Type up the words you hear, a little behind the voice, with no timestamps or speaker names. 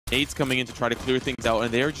Nades coming in to try to clear things out,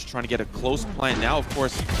 and they're just trying to get a close plant. Now, of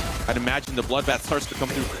course, I'd imagine the bloodbath starts to come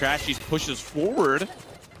through. Crashies pushes forward.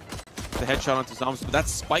 The headshot onto Zombs, but that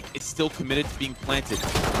spike is still committed to being planted.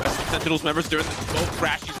 The rest of the Sentinels members during the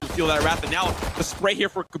Crashies will feel that wrath, and now the spray here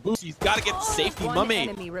for Kaboose. He's got to get the safety.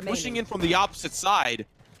 Mummay pushing in from the opposite side.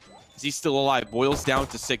 Is he still alive? Boils down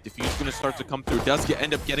to sick. Dephh is going to start to come through. Does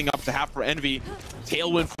end up getting up to half for Envy.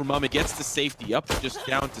 Tailwind for Mummay. Gets the safety. Up just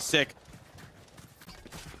down to sick.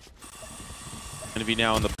 Envy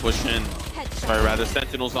now on the push-in. Sorry, rather,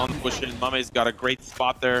 Sentinels on the push-in. Mummay's got a great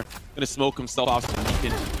spot there. Gonna smoke himself off so he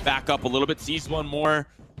can back up a little bit. Sees one more.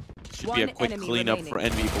 Should be a quick cleanup for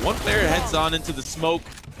Envy. But one player heads on into the smoke.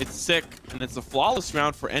 It's sick, and it's a flawless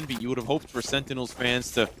round for Envy. You would have hoped for Sentinels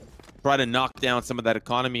fans to try to knock down some of that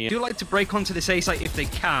economy. I do like to break onto this A site if they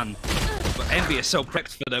can, but Envy is so prepped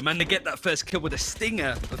for them, and they get that first kill with a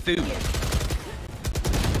stinger of food.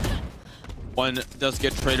 One does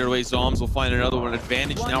get traded away. Zombs will find another one.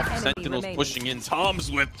 Advantage now for Sentinels pushing in.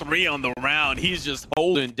 Zombs with 3 on the round. He's just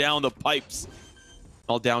holding down the pipes.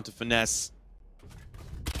 All down to finesse.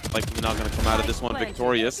 Likely not going to come out of this one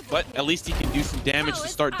victorious, but at least he can do some damage to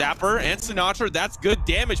start dapr and sinatraa. That's good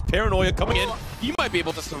damage. Paranoia coming in. He might be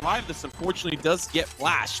able to survive this. Unfortunately, does get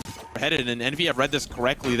flashed. Headed, and Envy, I've read this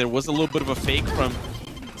correctly. There was a little bit of a fake from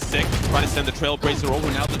Sick, trying to send the Trailblazer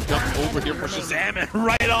over. Now the jump over here for shahzam, and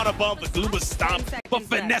right on above the Goomba stomp, but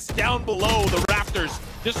finesse down below the rafters,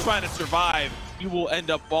 just trying to survive. He will end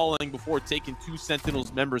up falling before taking 2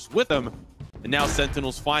 Sentinels members with him, and now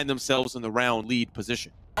Sentinels find themselves in the round lead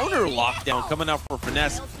position. Counter lockdown coming out for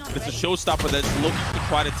finesse. It's a showstopper that's looking to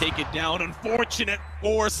try to take it down. Unfortunate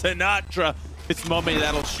for sinatraa. It's Mummay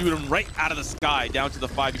that'll shoot him right out of the sky down to the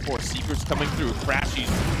 5v4. Seekers coming through. Crashies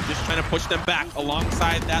just trying to push them back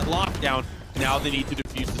alongside that lockdown. Now they need to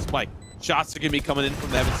defuse the spike. Shots are going to be coming in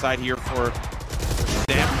from the Evan side here for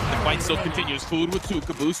shahzam. The fight still continues. Food with 2.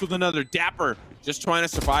 Kaboose with another. dapr just trying to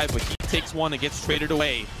survive, but he takes one and gets traded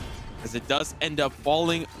away as it does end up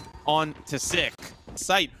falling on to sick.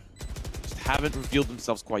 Sight just haven't revealed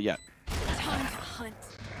themselves quite yet.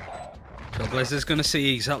 Trailblazer's going to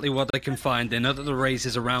see exactly what they can find. They know that the Raze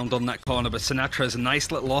is around on that corner, but sinatraa has a nice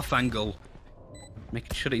little off angle,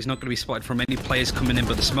 making sure that he's not going to be spotted from any players coming in,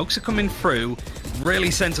 but the smokes are coming through. Really,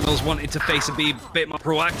 Sentinels wanted to face and be a bit more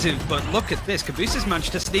proactive, but look at this. Kaboose has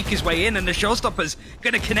managed to sneak his way in, and the showstopper's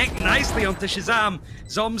going to connect nicely onto shahzam.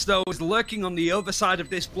 Zombs, though, is lurking on the other side of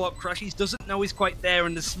this block. Crashies doesn't know he's quite there,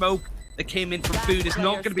 and the smoke that came in from food is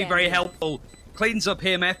not going to be very helpful. Cleans up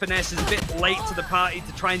him. FNS is a bit late to the party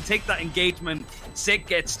to try and take that engagement. Sick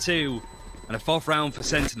gets 2, and a 4th round for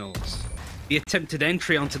Sentinels. The attempted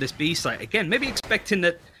entry onto this B site, again, maybe expecting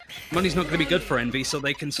that money's not going to be good for Envy, so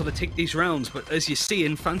they can sort of take these rounds, but as you see,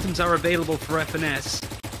 Phantoms are available for FNS.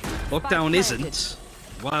 Lockdown isn't.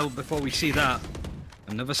 While before we see that,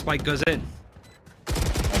 another spike goes in.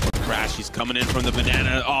 Crash, he's coming in from the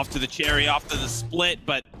banana, off to the cherry, off to the split,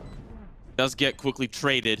 but does get quickly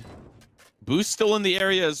traded. Boost still in the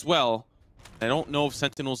area as well. I don't know if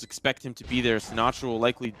Sentinels expect him to be there. sinatraa will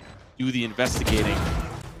likely do the investigating.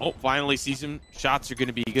 Oh, finally sees him. Shots are going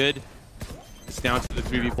to be good. It's down to the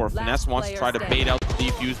 3v4. Finesse wants to try to bait out the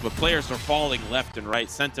defuse, but players are falling left and right.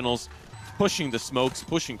 Sentinels pushing the smokes,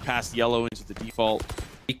 pushing past yellow into the default.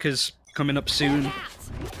 Because coming up soon.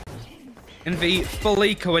 Envy full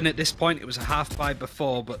eco in at this point. It was a half buy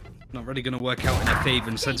before, but not really going to work out in their favor.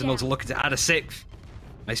 And Sentinels are looking to add a 6th.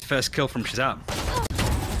 Nice first kill from shahzam.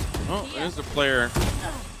 Oh, there's a player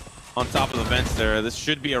on top of the vents there. This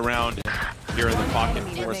should be a round here in the pocket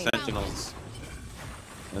for Sentinels,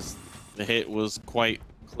 as the hit was quite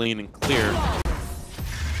clean and clear.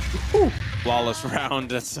 Ooh. Flawless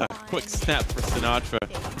round. That's a quick snap for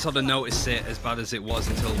sinatraa. Sort of noticed it as bad as it was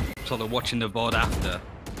until sort of watching the board after.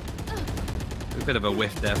 A bit of a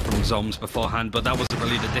whiff there from Zombs beforehand, but that wasn't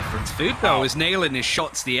really the difference. Food, though, is nailing his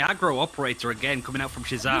shots. The aggro operator again coming out from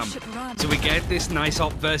shahzam. So we get this nice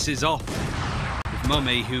op versus op. With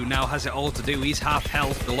Mummay, who now has it all to do. He's half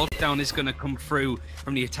health. The lockdown is going to come through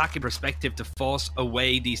from the attacking perspective to force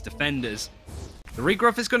away these defenders. The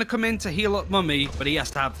regrowth is going to come in to heal up Mummay, but he has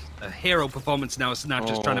to have a hero performance now as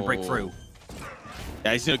Sinatra's trying to break through.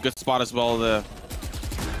 Yeah, he's in a good spot as well. The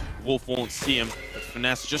Wolf won't see him.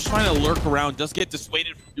 Finesse just trying to lurk around, does get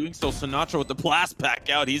dissuaded from doing so. sinatraa with the blast back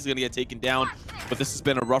out, he's going to get taken down. But this has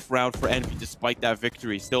been a rough round for Envy despite that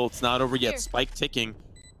victory. Still, it's not over yet. Spike ticking.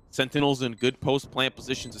 Sentinels in good post-plant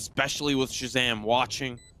positions, especially with shahzam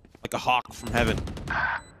watching like a hawk from heaven.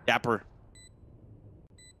 dapr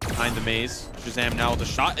behind the maze. shahzam now with a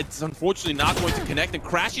shot. It's unfortunately not going to connect, and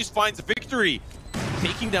Crashies finds a victory.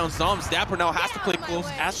 taking down zombs. dapr now has to play close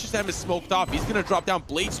as shahzam is smoked off. He's gonna drop down.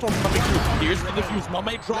 Blade Storm coming through. Here's the defuse.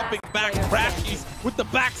 Mummay dropping back. crashies with the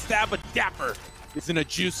backstab, but dapr is in a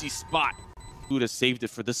juicy spot. Would have saved it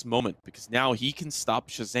for this moment because now he can stop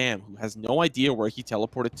shahzam, who has no idea where he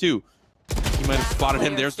teleported to. He might have spotted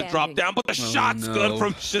him. There's the drop down, but the shot's good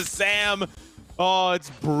from shahzam. Oh, it's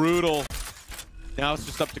brutal. Now it's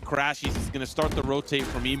just up to crashies. He's gonna start the rotate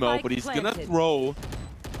from emo, but he's gonna throw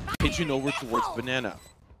pigeon over towards banana.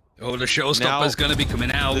 Oh, the showstopper's gonna be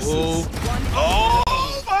coming out.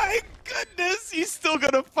 Oh my goodness! He's still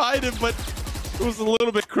gonna fight him, but it was a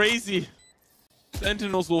little bit crazy.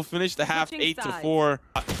 Sentinels will finish the half 8-4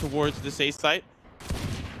 towards this A site.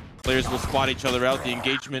 Players will spot each other out. The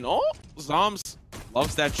engagement. Oh, zombs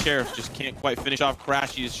loves that sheriff. Just can't quite finish off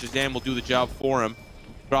crashies. shahzam will do the job for him.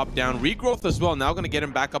 Drop down. Regrowth as well. Now going to get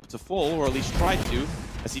him back up to full, or at least try to,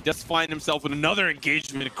 as he does find himself in another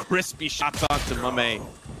engagement. Crispy shots onto mummay.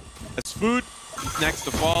 As food, he's next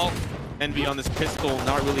to fall. Envy on this pistol,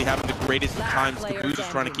 not really having the greatest of times. Kaboose is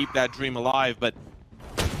trying to keep that dream alive, but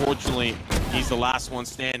unfortunately, he's the last one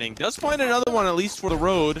standing. Does find another one, at least for the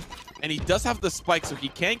road, and he does have the spike, so he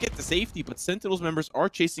can get to safety, but Sentinels members are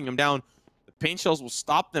chasing him down. The paint shells will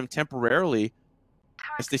stop them temporarily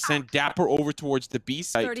as they send dapr over towards the B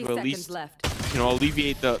site to at least, you know,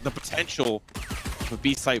 alleviate the potential of a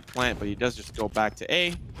B site plant, but he does just go back to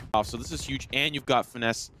A. So this is huge, and you've got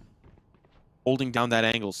finesse holding down that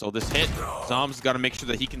angle. So this hit, Zom's got to make sure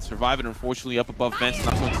that he can survive it. Unfortunately, up above vents,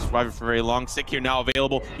 not going to survive it for very long. Sick here now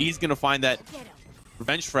available. He's going to find that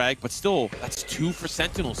revenge frag, but still, that's 2 for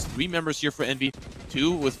Sentinels. 3 members here for Envy.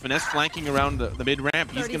 2 with finesse flanking around the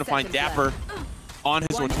mid-ramp. He's going to find dapr on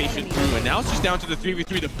his rotation through, and now it's just down to the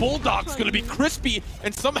 3v3. The Bulldog's going to be crispy,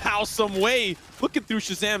 and somehow, some way, looking through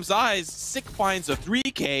shahzam's eyes, Sick finds a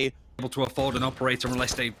 3K. Able to afford an operator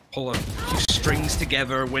unless they pull a few strings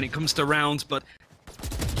together when it comes to rounds, but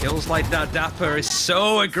kills like that. dapr is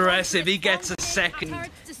so aggressive. He gets a second.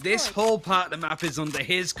 This whole part of the map is under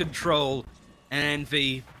his control, and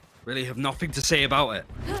Envy really have nothing to say about it.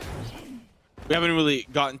 We haven't really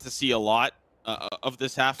gotten to see a lot of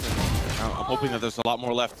this half, and I'm hoping that there's a lot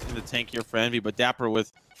more left in the tank here for Envy, but dapr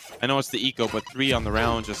with, I know it's the eco, but 3 on the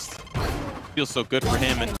round just feels so good for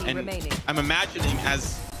him, and I'm imagining,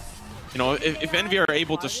 as you know, if Envy are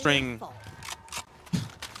able to string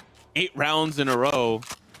 8 rounds in a row,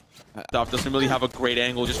 Daph doesn't really have a great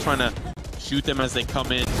angle, just trying to shoot them as they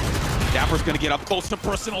come in. Dapr's gonna get up close to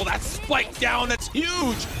personal. That spike down, that's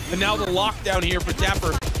huge! And now the lockdown here for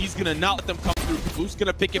dapr. He's gonna not let them come through. Kaboose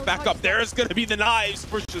gonna pick it back up. There's gonna be the knives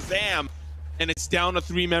for shahzam. And it's down to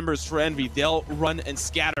 3 members for Envy. They'll run and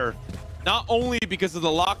scatter. Not only because of the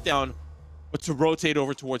lockdown, but to rotate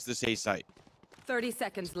over towards this A site. 30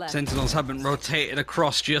 seconds left. Sentinels haven't rotated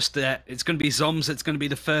across just yet. It's going to be Zombs that's going to be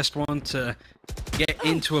the first one to get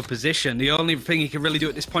into a position. The only thing he can really do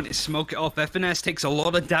at this point is smoke it off. FNS takes a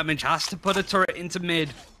lot of damage, has to put a turret into mid.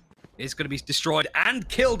 It's going to be destroyed and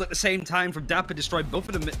killed at the same time from dapr. Destroyed both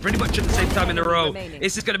of them pretty much at the same time in a row.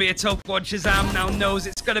 This is going to be a tough one. shahzam now knows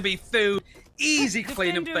it's going to be food. Easy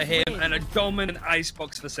cleanup for him and a dominant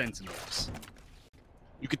icebox for Sentinels.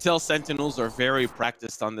 You could tell Sentinels are very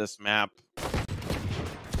practiced on this map.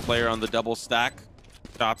 Player on the double stack.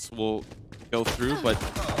 Shots will go through, but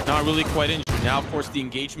not really quite injured. Now, of course, the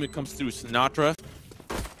engagement comes through. Sinatraa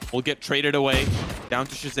will get traded away down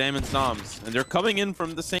to shahzam and zombs, and they're coming in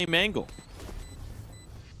from the same angle.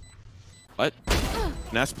 But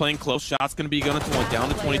Ness playing close. Shot's going to be going to one, down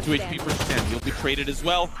to 22 HP for shahzam. He'll be traded as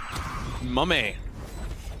well. Mummay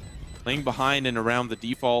playing behind and around the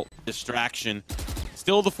default distraction.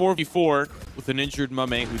 Still the 4v4 with an injured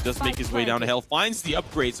mummay who does make his way down to hell. Finds the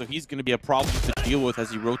upgrade, so he's going to be a problem to deal with as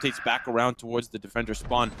he rotates back around towards the defender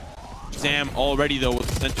spawn. shahzam already, though, with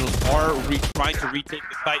the Sentinels are trying to retake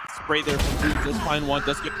the site. Spray there from Kaboose. Does find one,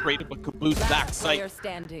 does get traded, but Kaboose back site.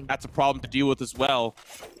 That's a problem to deal with as well.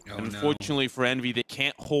 And unfortunately for Envy, they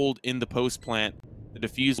can't hold in the post plant. The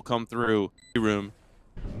defuse will come through the room.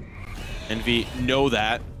 Envy know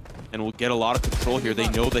that, and will get a lot of control here. They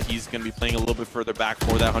know that he's going to be playing a little bit further back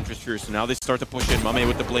for that Hunter's Fury. So now they start to push in. Mummay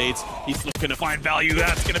with the blades. He's looking to find value.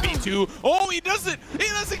 That's going to be 2. Oh, he doesn't! He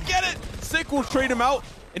doesn't get it! Sick will trade him out.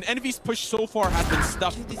 And Envy's push so far has been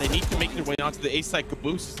stuffed. They need to make their way onto the A side.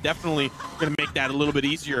 Kaboose is definitely going to make that a little bit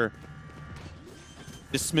easier.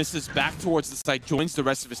 Dismisses back towards the site, joins the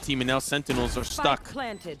rest of his team, and now Sentinels are stuck.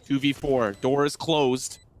 2v4. Door is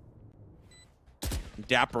closed.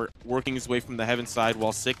 dapr working his way from the heaven side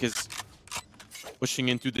while Sick is pushing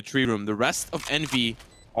in through the tree room. The rest of Envy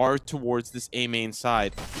are towards this A main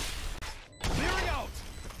side. Clearing out.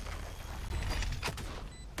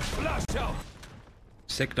 Flash out.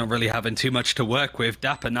 Sick not really having too much to work with.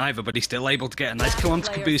 dapr neither, but he's still able to get a nice kill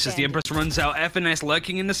onto Caboose as the Empress runs out. FNS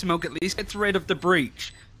lurking in the smoke at least gets rid of the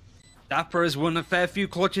breach. dapr has won a fair few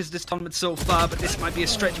clutches this tournament so far, but this might be a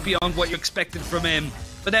stretch beyond what you expected from him.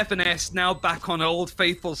 But FNS now back on Old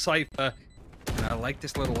Faithful Cypher. And I like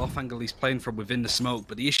this little off angle he's playing from within the smoke,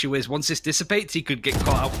 but the issue is once this dissipates, he could get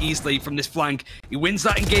caught out easily from this flank. He wins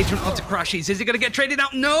that engagement onto crashies. Is he going to get traded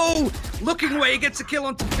out? No! Looking away, he gets a kill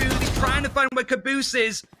onto food. He's trying to find where Caboose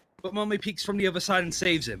is, but mummay peeks from the other side and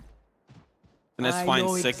saves him. And that's fine.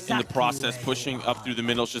 Sick in the process, pushing up through the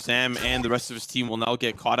middle. Shahzam and the rest of his team will now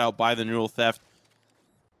get caught out by the neural theft.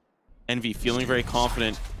 Envy feeling very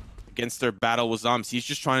confident against their battle with zombs. He's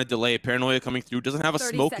just trying to delay. Paranoia coming through. Doesn't have a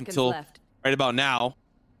smoke until right about now.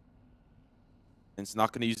 And it's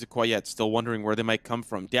not going to use it quite yet. Still wondering where they might come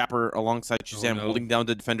from. dapr alongside Shahzam holding down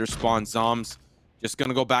the defender spawn. Zombs just going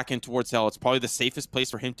to go back in towards hell. It's probably the safest place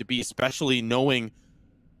for him to be, especially knowing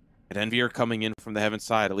that Envy are coming in from the heaven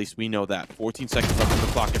side. At least we know that. 14 seconds left on the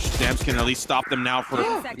clock. If Shahzam can at least stop them now for the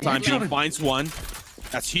time being. Finds one.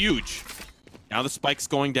 That's huge. Now the spike's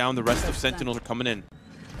going down. The rest of Sentinels are coming in.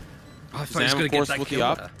 I thought he was going to get that kill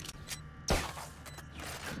up.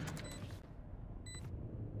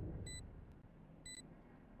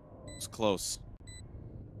 It's close.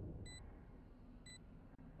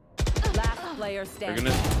 Last player standing.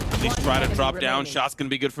 They're going to at least try to drop down. Shot's going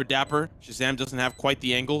to be good for dapr. Shahzam doesn't have quite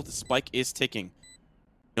the angle. The spike is ticking.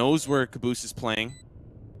 Knows where Caboose is playing.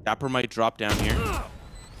 dapr might drop down here.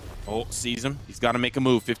 Oh, sees him. He's got to make a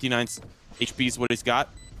move. 59 HP is what he's got.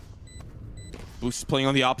 Caboose is playing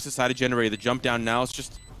on the opposite side of generator. The jump down now is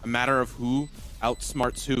just a matter of who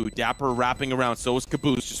outsmarts who. dapr wrapping around. So is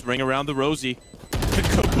Caboose. Just ring around the Rosie.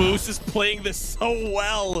 Caboose is playing this so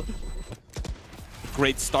well.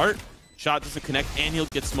 Great start. Shot doesn't connect, and he'll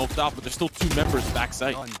get smoked off, but there's still two members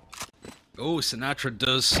backside. Oh, Sinatraa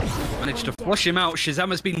does manage to flush him out. Shahzam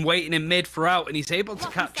has been waiting in mid throughout, and he's able to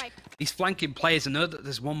catch these flanking players and know that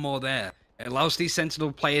there's one more there. It allows these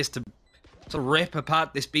Sentinel players to rip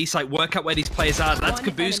apart this B site, work out where these players are. That's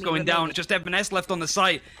Caboose going down. Just FNS left on the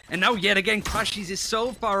site. And now yet again, crashies is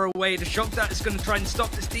so far away. The shock dart is going to try and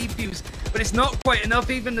stop this defuse, but it's not quite enough.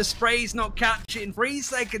 Even the spray's not catching. 3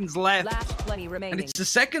 seconds left. And it's the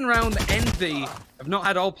second round Envy have not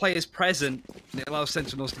had all players present, and it allows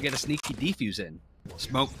Sentinels to get a sneaky defuse in.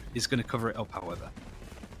 Smoke is going to cover it up, however.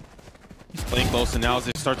 Playing close, and now as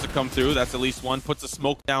they start to come through, that's at least one. Puts a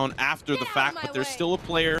smoke down after the fact, but there's still a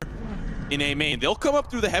player in A main. They'll come up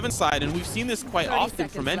through the heaven side, and we've seen this quite often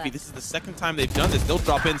from Envy. This is the second time they've done this. They'll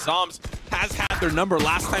drop in. Zombs has had their number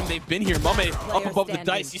last time they've been here. Mummay up above the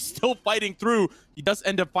dice. He's still fighting through. He does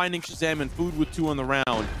end up finding Shahzam and food with 2 on the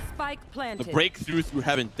round. The breakthrough through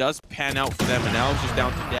heaven does pan out for them, and now it's just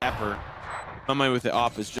down to dapr. Mummay with it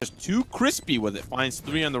off is just too crispy with it. Finds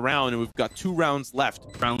 3 on the round, and we've got 2 rounds left.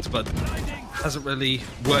 But hasn't really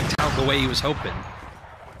worked out the way he was hoping.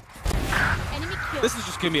 This is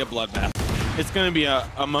just going to be a bloodbath. It's going to be a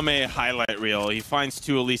Mummay highlight reel. He finds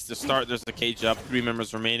 2 at least to start. There's the cage up. 3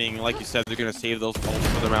 members remaining. Like you said, they're going to save those points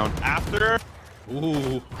for the round after.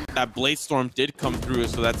 Ooh, that Blade Storm did come through,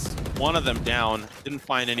 so that's 1 of them down. Didn't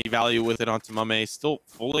find any value with it onto Mummay. Still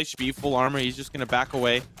full HP, full armor. He's just going to back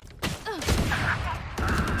away.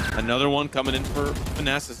 Another one coming in for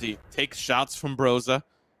Finesse as he takes shots from Broza.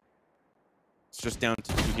 It's just down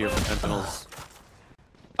to 2 here for Sentinels.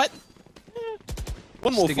 But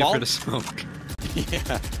one will fall. For the smoke.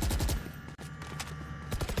 Yeah.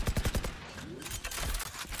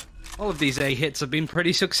 All of these A hits have been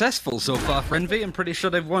pretty successful so far for Envy. I'm pretty sure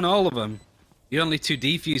they've won all of them. The only 2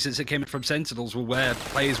 defuses that came in from Sentinels were where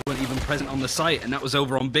players weren't even present on the site, and that was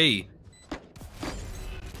over on B.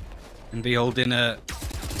 Envy holding a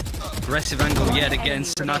aggressive angle yet again.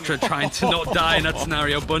 Sinatraa trying to not die in that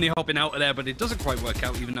scenario. Bunny hopping out of there, but it doesn't quite work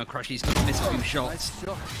out, even though crashies does miss a few shots.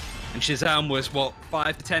 And Shahzam was, what,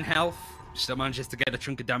 5 to 10 health? Still manages to get a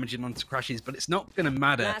chunk of damage in onto crashies, but it's not going to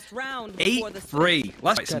matter. 8-3.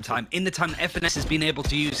 Last some time. In the time FNS has been able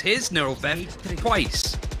to use his neural theft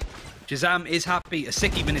twice. Shahzam is happy.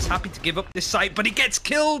 Asikibin is happy to give up this site, but he gets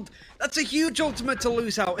killed. That's a huge ultimate to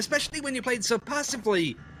lose out, especially when you played so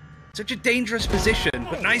passively. Such a dangerous position,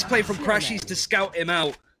 but nice play from crashies to scout him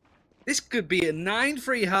out. This could be a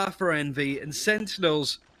 9-3 half for Envy, and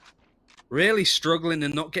Sentinels really struggling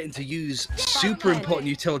and not getting to use super important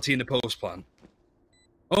utility in the post plan.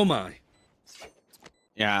 Oh my.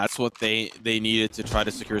 Yeah, that's what they needed to try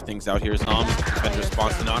to secure things out here. Zombs defend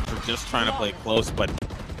response to not for just trying to play close, but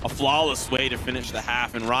a flawless way to finish the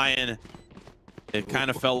half. And Ryan, it kind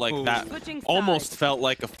of felt like that, almost felt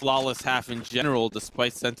like a flawless half in general,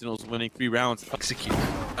 despite Sentinels winning 3 rounds. Execute.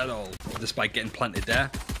 at all, despite getting planted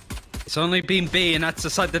there. It's only been B, and that's the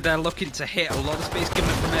side that they're looking to hit. A lot of space given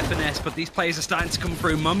from FNS, but these players are starting to come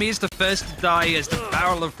through. Mummay is the first to die as the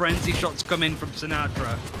barrel of frenzy shots come in from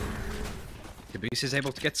sinatraa. Kaboose is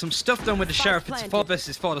able to get some stuff done with the Sheriff. It's 4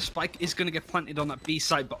 versus 4. The spike is going to get planted on that B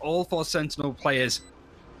side, but all 4 Sentinel players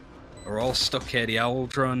are all stuck here. The Owl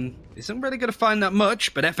Drone isn't really going to find that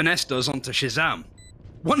much, but FNS does onto shahzam.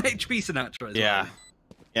 1 HP sinatraa as well.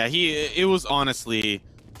 Yeah, it was honestly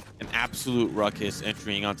an absolute ruckus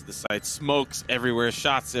entering onto the site. Smokes everywhere,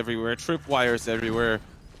 shots everywhere, tripwires everywhere.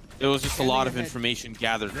 It was just a lot of information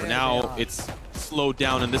gathered. For now, it's slowed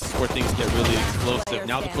down, and this is where things get really explosive.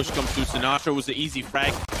 Now the push comes through. sinatraa was an easy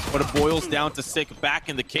frag, but it boils down to Sick back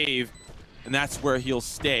in the cave, and that's where he'll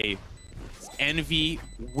stay. Envy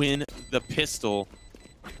win the pistol,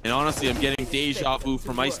 and honestly, I'm getting deja vu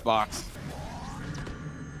from Icebox.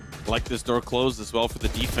 I like this door closed as well for the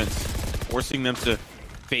defense, forcing them to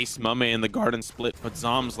face mummay in the garden split, but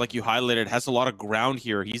zombs, like you highlighted, has a lot of ground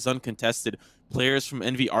here. He's uncontested. Players from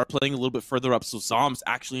Envy are playing a little bit further up, so zombs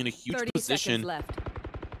actually in a huge position.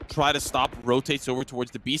 Try to stop, rotates over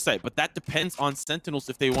towards the B site, but that depends on Sentinels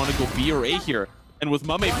if they want to go B or A here. And with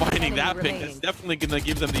mummay finding that pick, that's definitely going to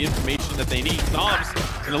give them the information that they need. Zombs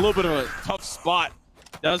in a little bit of a tough spot,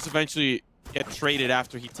 does eventually get traded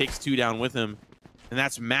after he takes 2 down with him. And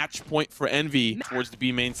that's match point for Envy towards the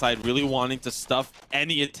B main side, really wanting to stuff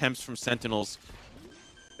any attempts from Sentinels.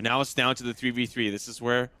 But now it's down to the 3v3. This is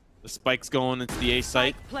where the spike's going into the A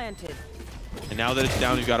site. And now that it's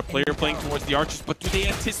down, you've got a player playing towards the archers, but do they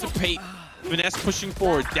anticipate Finesse pushing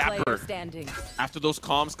forward? Dapr, after those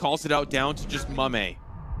comms, calls it out down to just mummay.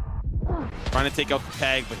 Trying to take out the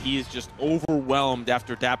tag, but he is just overwhelmed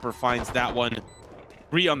after Dapr finds that one.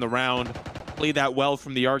 3 on the round. Played that well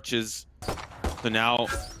from the arches. So now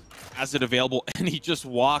has it available, and he just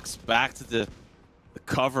walks back to the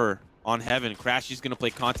cover on Heaven. Crashies going to play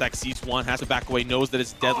contact, sees one, has to back away, knows that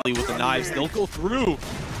it's deadly with the knives. They'll go through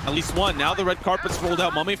at least one. Now the red carpet's rolled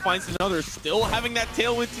out. Mummay finds another, still having that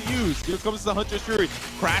tailwind to use. Here comes the Hunter's Fury.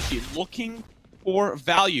 Crashy looking for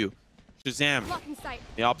value. shahzam,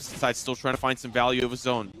 the opposite side, still trying to find some value of his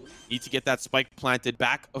own. Need to get that spike planted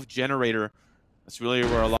back of generator. That's really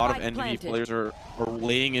where a lot of Envy players are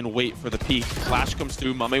laying in wait for the peak. Flash comes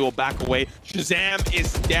through, mummay will back away. shahzam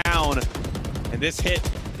is down, and this hit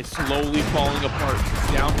is slowly falling apart.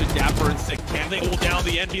 It's down to Dapr and Sick. Can they hold down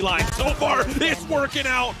the Envy line? So far, it's working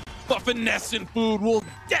out, but finesse and food will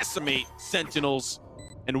decimate Sentinels,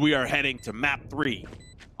 and we are heading to map 3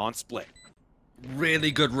 on Split. Really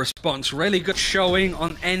good response, really good showing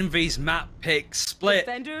on Envy's map pick. Split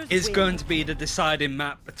is going to be the deciding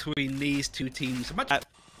map between these 2 teams. The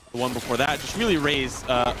one before that just really raised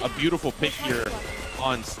a beautiful pick here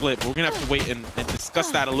on Split. But we're gonna have to wait and discuss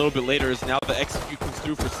that a little bit later, as now the execute comes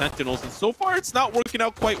through for Sentinels, and so far it's not working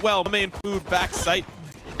out quite well. Mummay and food back sight,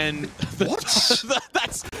 and that's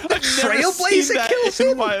I've never seen that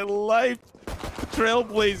in my life.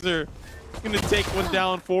 Trailblazer gonna take one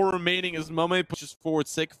down, 4 remaining as mummay pushes forward.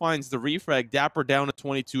 Sick finds the refrag. Dapr down at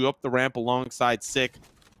 22 up the ramp alongside Sick,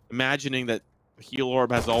 imagining that the heal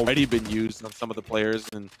orb has already been used on some of the players,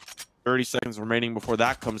 and 30 seconds remaining before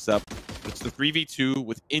that comes up. It's the 3v2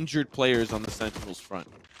 with injured players on the Sentinels front.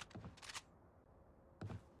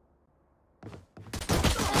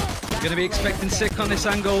 Gonna be expecting Sick on this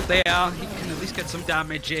angle. They are. He can at least get some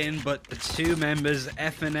damage in, but the 2 members,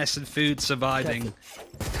 FNS and Food, surviving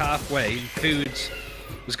halfway. Food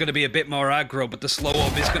was going to be a bit more aggro, but the slow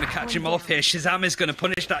orb is going to catch him off here. shahzam is going to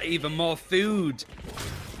punish that even more. Food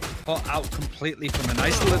caught out completely from a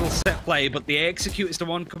nice little set play, but the execute is the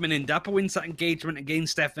one coming in. Dapr wins that engagement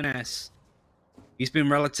against FNS. He's been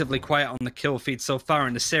relatively quiet on the kill feed so far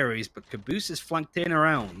in the series, but Kaboose is flanked in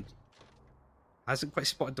around. Hasn't quite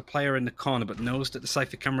spotted the player in the corner, but knows that the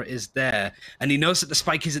Cypher camera is there. And he knows that the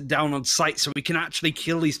spike isn't down on site, so we can actually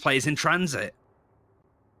kill these players in transit.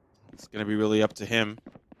 It's going to be really up to him.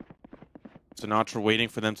 sinatraa waiting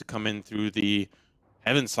for them to come in through the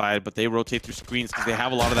Heaven side, but they rotate through screens because they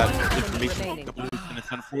have a lot of that information from Kaboose, and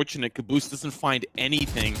it's unfortunate Kaboose doesn't find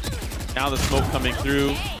anything. Now the smoke coming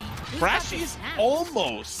through. crashies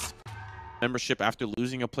almost. Membership, after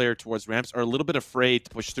losing a player towards ramps, are a little bit afraid to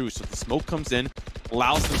push through, so the smoke comes in,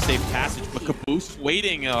 allows them safe passage, but Kaboose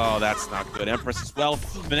waiting. Oh, that's not good. Empress as well.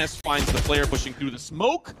 Finesse finds the player pushing through the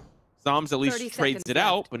smoke. Zombs at least trades it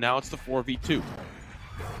out, but now it's the 4v2.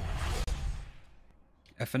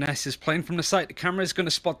 FNS is playing from the site. The camera is going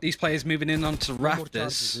to spot these players moving in onto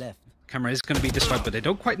rafters. Camera is going to be destroyed, but they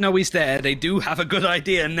don't quite know he's there. They do have a good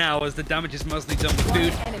idea now, as the damage is mostly done.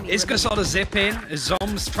 Food is going to sort of zip in as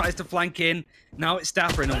Zombs tries to flank in. Now it's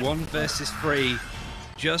Dapr in a 1 versus 3.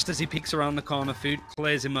 just as he peeks around the corner. Food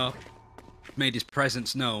clears him up, made his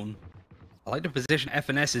presence known. I like the position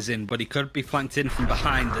FNS is in, but he could be flanked in from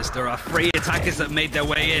behind as there are 3 attackers that made their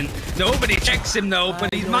way in. Nobody checks him though,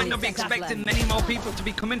 but he might not be expecting many more people to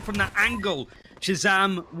be coming from that angle.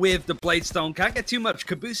 Shahzam with the Bladestone. Can't get too much.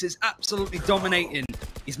 Kaboose is absolutely dominating.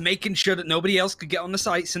 He's making sure that nobody else could get on the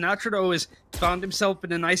site. Sinatraa though has found himself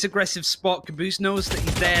in a nice aggressive spot. Kaboose knows that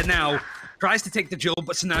he's there now. Tries to take the jewel,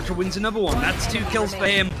 but Sinatraa wins another one. That's 2 kills for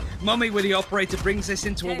him. Mummay with the operator brings this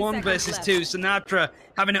into a 1 versus 2. Sinatraa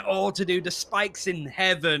having it all to do. The spikes in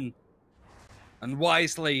heaven. And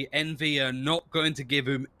wisely, Envy are not going to give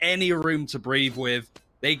him any room to breathe with.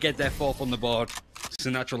 They get their 4th on the board.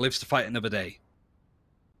 Sinatraa lives to fight another day.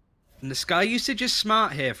 And the sky usage is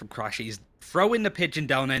smart here from crashies. Throwing the pigeon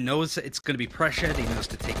down there, knows that it's going to be pressured. He knows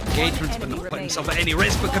to take engagements, but not put himself at any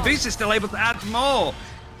risk. But Kaboose is still able to add more.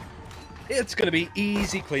 It's going to be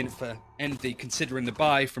easy cleanup for Envy, considering the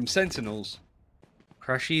buy from Sentinels.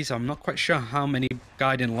 crashies, I'm not quite sure how many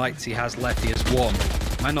guiding lights he has left. He has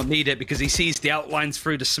 1. Might not need it because he sees the outlines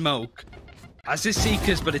through the smoke. Has his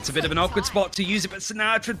Seekers, but it's a bit of an awkward spot to use it. But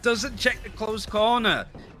Sinatraa doesn't check the closed corner.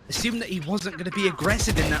 Assume that he wasn't going to be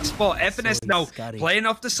aggressive in that spot. FNS now playing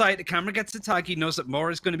off the site. The camera gets the tag. He knows that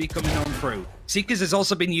more is going to be coming on through. Seekers has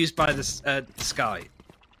also been used by the sky.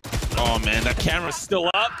 Oh man, that camera's still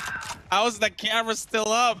up. How is that camera still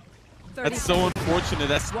up? That's so unfortunate.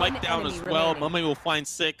 That's spiked down as well. Mummay will find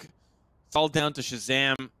sick. It's all down to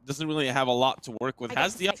Shahzam. Doesn't really have a lot to work with.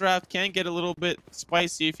 Has the updraft, can get a little bit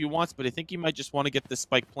spicy if he wants, but I think he might just want to get this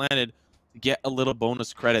spike planted to get a little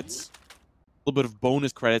bonus credits. A little bit of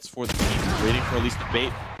bonus credits for the team. Waiting for at least a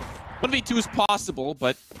bait. 1v2 is possible,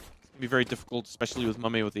 but it's going to be very difficult, especially with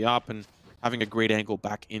Mummay with the op and having a great angle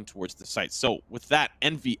back in towards the site. So with that,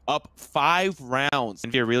 Envy up 5 rounds.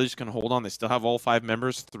 Envy are really just going to hold on. They still have all 5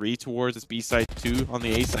 members, 3 towards this B side, 2 on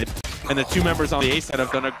the A side. And the 2 members on the A side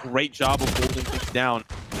have done a great job of holding things down.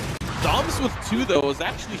 Zombs with 2 though is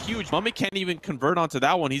actually huge. Mummay can't even convert onto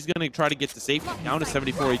that one. He's going to try to get to safety, down to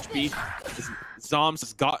 74 HP. Zombs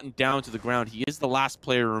has gotten down to the ground. He is the last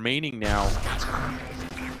player remaining now.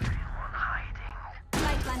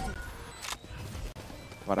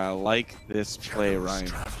 But I like this play, Ryan.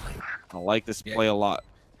 I like this play a lot.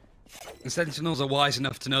 The Sentinels are wise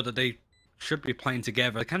enough to know that they should be playing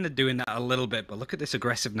together. They're kind of doing that a little bit, but look at this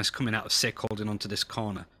aggressiveness coming out of Sick, holding onto this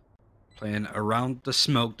corner. Playing around the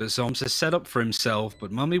smoke that Zombs has set up for himself,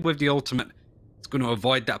 but Mummay with the ultimate is going to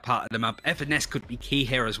avoid that part of the map. FNS could be key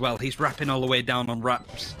here as well. He's wrapping all the way down on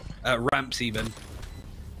ramps even.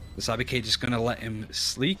 The CyberCage is going to let him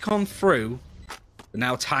sleek on through. But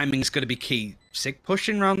now timing is going to be key. Sick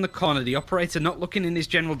pushing around the corner, the operator not looking in his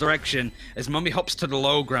general direction as Mummay hops to the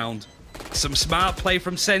low ground. Some smart play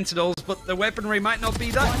from Sentinels, but the weaponry might not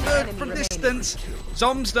be that good from distance.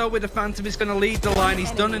 Zombs though with the Phantom is going to lead the line.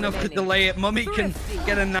 He's done enough to delay it. Mummay can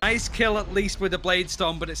get a nice kill at least with the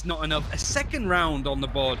Bladestone, but it's not enough. A second round on the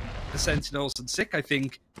board for Sentinels, and Sick, I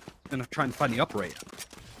think, going to try and find the operator.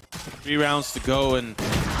 3 rounds to go, and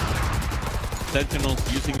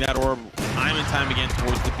Sentinels using that orb time and time again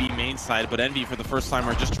towards the B main side, but Envy for the first time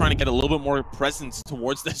are just trying to get a little bit more presence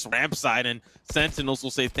towards this ramp side, and Sentinels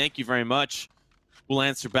will say thank you very much. We'll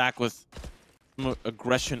answer back with some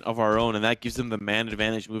aggression of our own, and that gives them the man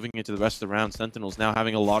advantage moving into the rest of the round. Sentinels now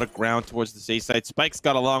having a lot of ground towards the A side. Spike's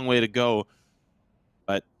got a long way to go,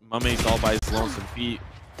 but Mummay's all by his lonesome. He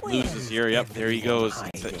loses here. Yep, there he goes.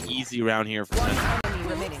 It's an easy round here for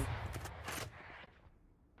Sentinels.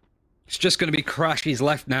 It's just going to be crashies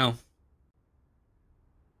left now.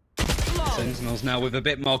 Sentinels now with a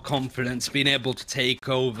bit more confidence, being able to take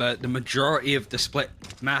over the majority of the split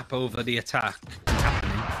map over the attack.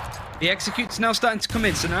 The execute's now starting to come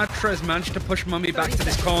in. Sinatraa has managed to push Mummay back to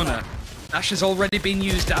this corner. Ash has already been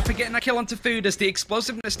used. dapr getting a kill onto Food as the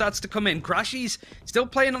explosiveness starts to come in. crashies still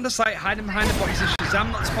playing on the site, hiding behind the boxes.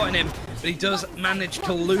 Shahzam not spotting him, but he does manage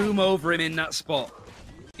to loom over him in that spot.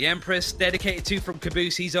 The Empress, dedicated to from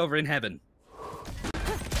Kaboose, he's over in heaven.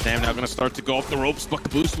 Sam now going to start to go off the ropes, but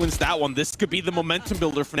Kaboose wins that one. This could be the momentum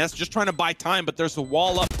builder for Ness, just trying to buy time, but there's a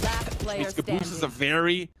wall up. Kaboose is a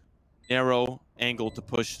very narrow angle to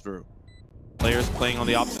push through. Players playing on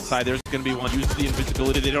the opposite side. There's going to be one. Use the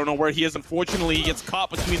invisibility. They don't know where he is. Unfortunately, he gets caught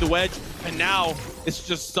between the wedge, and now it's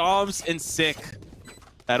just Zombs and Sick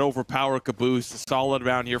that overpower Kaboose. A solid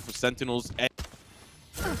round here for Sentinels.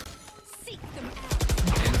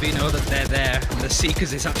 We know that they're there, and the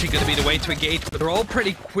Seekers is actually going to be the way to engage, but they're all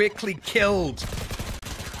pretty quickly killed.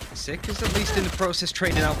 Sick is at least in the process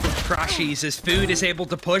trading out from crashies as Food is able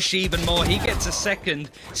to push even more. He gets a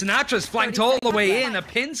second. Sinatra's flanked all the way in. A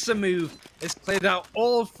pincer move has cleared out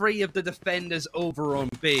all three of the defenders over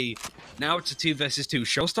on B. Now it's a 2 versus 2.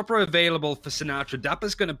 Showstopper available for Sinatraa.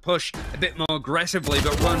 Dapr's going to push a bit more aggressively,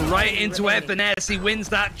 but run right into FNS. He wins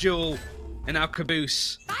that duel. And now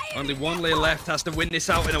Caboose, only one layer left, has to win this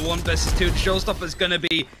out in a 1 versus 2. Showstopper's going to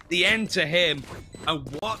be the end to him. And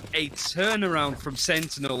what a turnaround from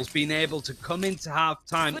Sentinels, being able to come into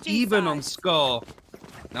halftime, even on score.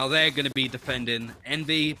 Now they're going to be defending.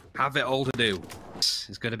 Envy have it all to do. This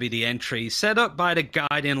is going to be the entry, set up by the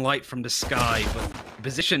guiding light from the sky. But the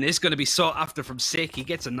position is going to be sought after from Sick. He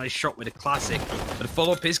gets a nice shot with a classic. But the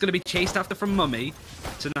follow-up is going to be chased after from Mummay.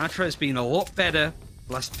 Sinatraa has been a lot better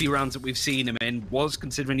last few rounds that we've seen him in, was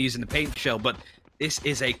considering using the paint shell, but this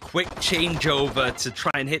is a quick changeover to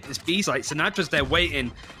try and hit this B site. Sinatra's there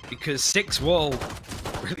waiting because Sick's wall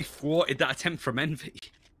really thwarted that attempt from Envy.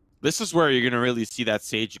 This is where you're going to really see that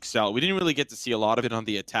Sage excel. We didn't really get to see a lot of it on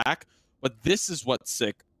the attack, but this is what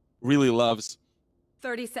Sick really loves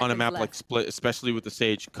 30 seconds on a map left. like Split, especially with the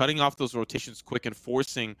Sage. Cutting off those rotations quick and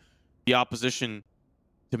forcing the opposition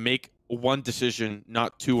to make one decision,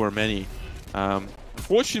 not two or many.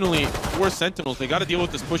 Unfortunately for Sentinels, they got to deal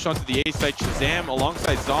with this push onto the A site. shahzam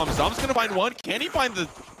alongside zombs. Zombs going to find one. Can he find the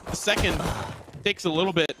second? Takes a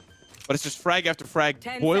little bit, but it's just frag after frag,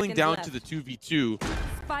 boiling down left. to the 2v2.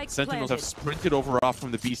 Spike Sentinels planted. have sprinted over off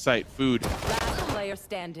from the B site. Food Last player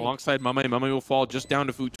standing. alongside Mummay. Mummay will fall just down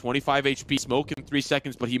to Food. 25 HP. Smoke in 3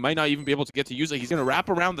 seconds, but he might not even be able to get to use it. He's going to wrap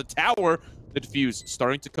around the tower. The defuse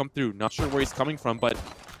starting to come through. Not sure where he's coming from, but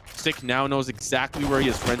Sick now knows exactly where he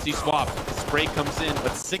is. Frenzy swap. Spray comes in,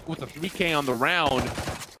 but Sick with a 3K on the round.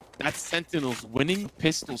 That's Sentinels winning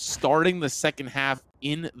pistol, starting the second half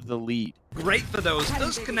in the lead. Great for those.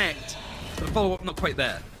 Does connect. But the follow-up not quite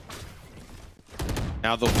there.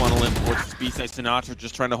 Now they'll funnel in towards B-side. Sinatraa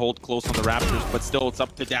just trying to hold close on the Raptors, but still it's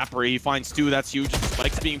up to dapr. He finds 2. That's huge.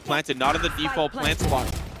 Spike's being planted, not in the default plant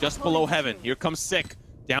spot, just below heaven. Here comes Sick.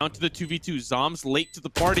 Down to the 2v2. Zombs late to the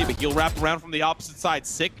party, but he'll wrap around from the opposite side.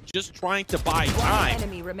 Sick just trying to buy time.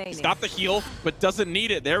 He's got the heal, but doesn't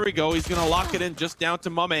need it. There we go. He's going to lock it in just down to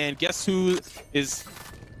Mummay. And guess who is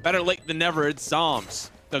better late than never? It's Zombs.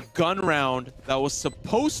 The gun round that was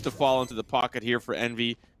supposed to fall into the pocket here for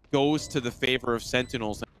Envy goes to the favor of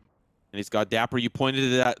Sentinels. And he's got dapr. You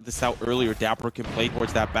pointed this out earlier. dapr can play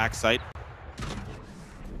towards that backside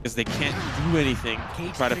because they can't do anything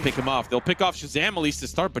to try to pick him off. They'll pick off shahzam at least to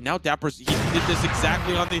start, but now dapr's, he did this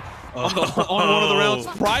exactly on one of the rounds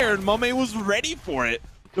prior, and Mummay was ready for it.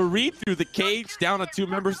 The read through the cage down on 2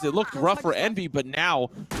 members. It looked rough for Envy, but now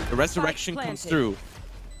the resurrection comes through.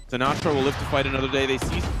 Sinatraa will live to fight another day. They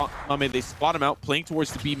see Mummay, they spot him out, playing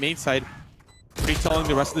towards the B main side. Telling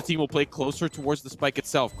the rest of the team will play closer towards the spike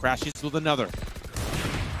itself. Crashies with another.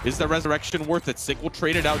 Is the resurrection worth it? Sick will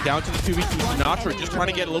trade it out down to the 2v2. Sinatraa just trying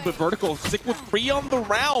to get a little bit vertical. Sick with 3 on the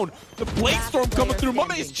round. The blade storm coming through.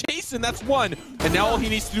 Mummay is chasing. That's 1. And now all he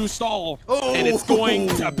needs to do is stall. And it's going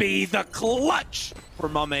to be the clutch for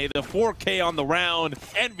Mummay. The 4K on the round.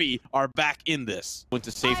 Envy are back in this. Went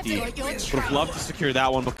to safety. Would have loved to secure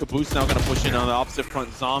that one, but Caboose now going to push in on the opposite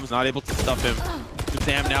front. Zombs not able to stuff him.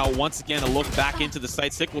 shahzam now once again a look back into the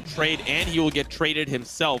site. Sick will trade, and he will get traded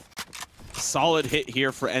himself. Solid hit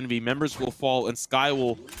here for Envy. Members will fall, and Sky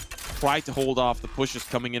will try to hold off the pushes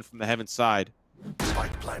coming in from the heaven side.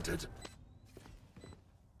 Spike planted.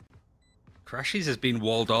 Crashies has been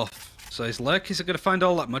walled off, so his lurk isn't going to find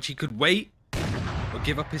all that much. He could wait or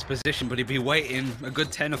give up his position, but he'd be waiting a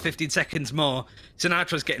good 10 or 15 seconds more.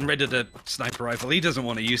 Sinatra's getting rid of the sniper rifle. He doesn't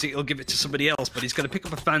want to use it. He'll give it to somebody else, but he's going to pick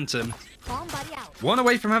up a Phantom. One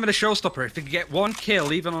away from having a showstopper. If he can get 1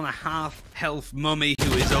 kill, even on a half-health Mummay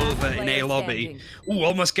who is over in A lobby. Ooh,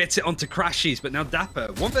 almost gets it onto Crashies, but now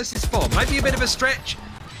dapr. 1 versus 4. Might be a bit of a stretch.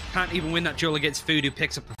 Can't even win that duel against Food, who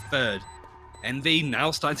picks up a 3rd. Envy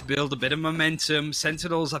now starting to build a bit of momentum.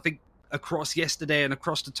 Sentinels, I think, across yesterday and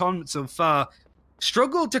across the tournament so far,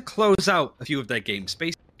 struggled to close out a few of their games.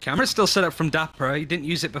 Space camera's still set up from dapr. He didn't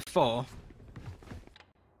use it before.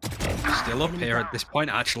 Still up here at this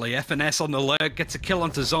point, actually. FNS on the lurk gets a kill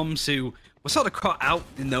onto Zombs, who was sort of caught out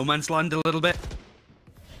in no man's land a little bit.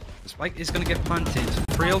 The spike is going to get planted.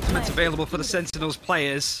 3 ultimates available for the Sentinels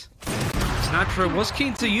players. Sinatraa was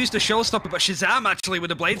keen to use the showstopper, but shahzam actually with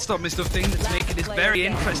the blade storm is the thing that's making this very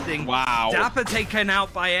interesting. Wow. dapr taken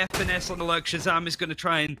out by FNS on the lurk. shahzam is going to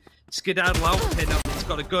try and skedaddle out, pin up. He's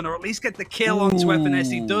got a gun, or at least get the kill onto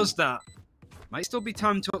FNS. He does that. Might still be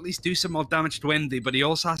time to at least do some more damage to Envy, but he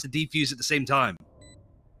also has to defuse at the same time.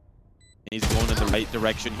 He's going in the right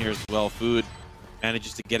direction here as well. Food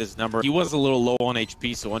manages to get his number. He was a little low on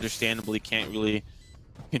HP, so understandably can't really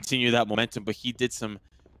continue that momentum, but he did some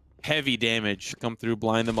heavy damage. Come through,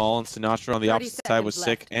 blind them all, and sinatraa on the opposite side was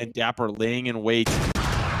sick, and dapr laying in wait.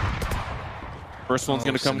 First one's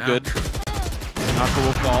gonna come good. Sinatraa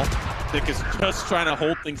will fall. Sick is just trying to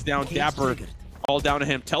hold things down. Dapr all down to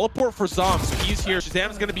him. Teleport for zombs, so he's here.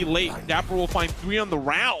 shahzam's gonna be late. Dapr will find 3 on the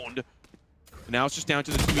round. Now it's just down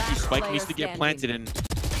to the 2v2. Spike needs to get planted in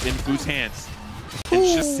Boo's hands. And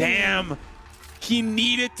shahzam, he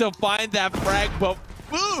needed to find that frag, but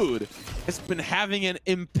Food has been having an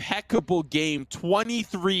impeccable game.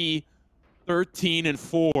 23, 13, and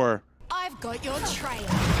 4. I've got your trail.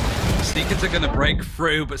 Sneakers are going to break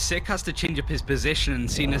through, but Sick has to change up his position,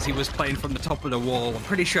 seeing as he was playing from the top of the wall. I'm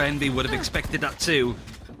pretty sure Envy would have expected that too.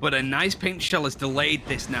 But a nice paint shell has delayed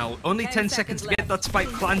this now. Only 10 seconds to get that spike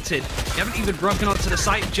planted. You haven't even broken onto the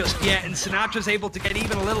site just yet, and sinatraa's able to get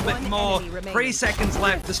even a little bit more. 3 seconds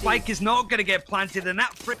left. The spike is not going to get planted, and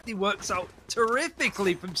that pretty works out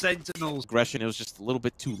terrifically from Sentinels. Aggression, it was just a little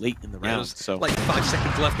bit too late in the round, so like 5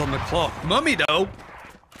 seconds left on the clock. Mummay, though,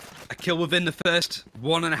 a kill within the first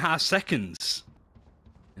 1.5 seconds.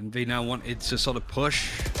 Envy now wanted to sort of push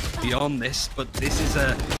beyond this, but this is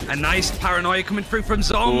a nice paranoia coming through from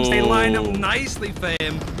zombs. They line up nicely for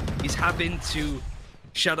him. He's having to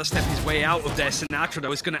shadow step his way out of there. Sinatraa,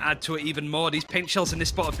 though, is going to add to it even more. These paint shells in this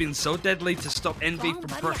spot have been so deadly to stop Envy from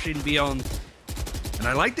pushing beyond. And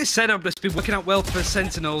I like this setup that's been working out well for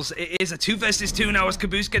Sentinels. It is a 2 versus 2 now as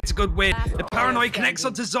Kaboose gets a good win. The paranoia connects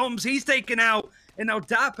onto zombs. He's taken out. And now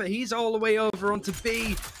dapr, he's all the way over onto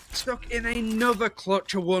B. Stuck in another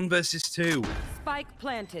clutch of 1 versus 2. Spike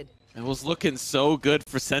planted. It was looking so good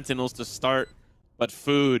for Sentinels to start, but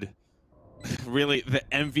Food, really the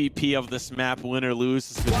MVP of this map, win or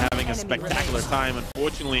lose, has been having a spectacular time.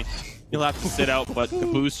 Unfortunately, he'll have to sit out, but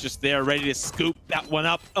Kaboose just there, ready to scoop that one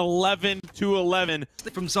up. 11-11.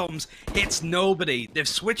 From zombs, it's nobody. They've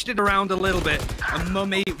switched it around a little bit, and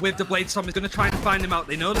Mummay with the blade storm is going to try and find him out.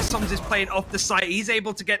 They know that zombs is playing off the site. He's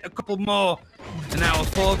able to get a couple more. And now a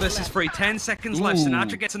 4 versus 3, 10 seconds left.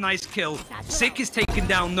 Sinatraa gets a nice kill. Sick is taken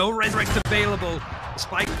down, no resurrect available.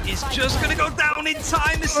 Spike is just going to go down in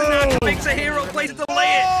time as Sinatraa makes a hero play to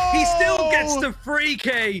delay it. He still gets to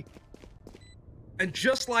 3K. And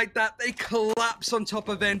just like that, they collapse on top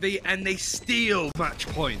of Envy and they steal match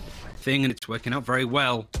point. And it's working out very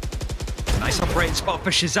well. Nice operating spot for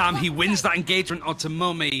shahzam. He wins that engagement onto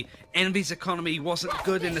Mummay. Envy's economy wasn't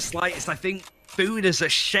good in the slightest. I think Food as a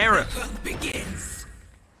sheriff begins.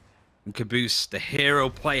 And Kaboose, the hero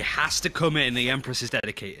play has to come in. The Empress is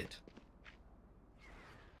dedicated.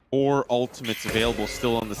 4 ultimates available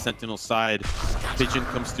still on the Sentinel side. Pigeon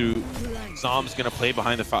comes through. Zom's gonna play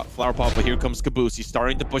behind the flower pot, but here comes Kaboose. He's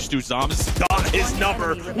starting to push through. Zom's got his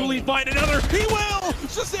number. Will he find another? He will!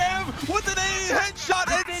 shahzam with an A headshot,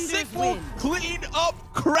 and Sick will clean up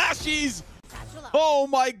crashies. Oh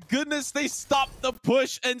my goodness, they stopped the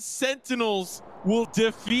push, and Sentinels will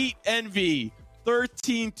defeat Envy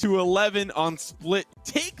 13-11 on split,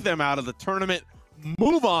 take them out of the tournament,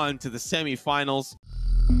 move on to the semifinals.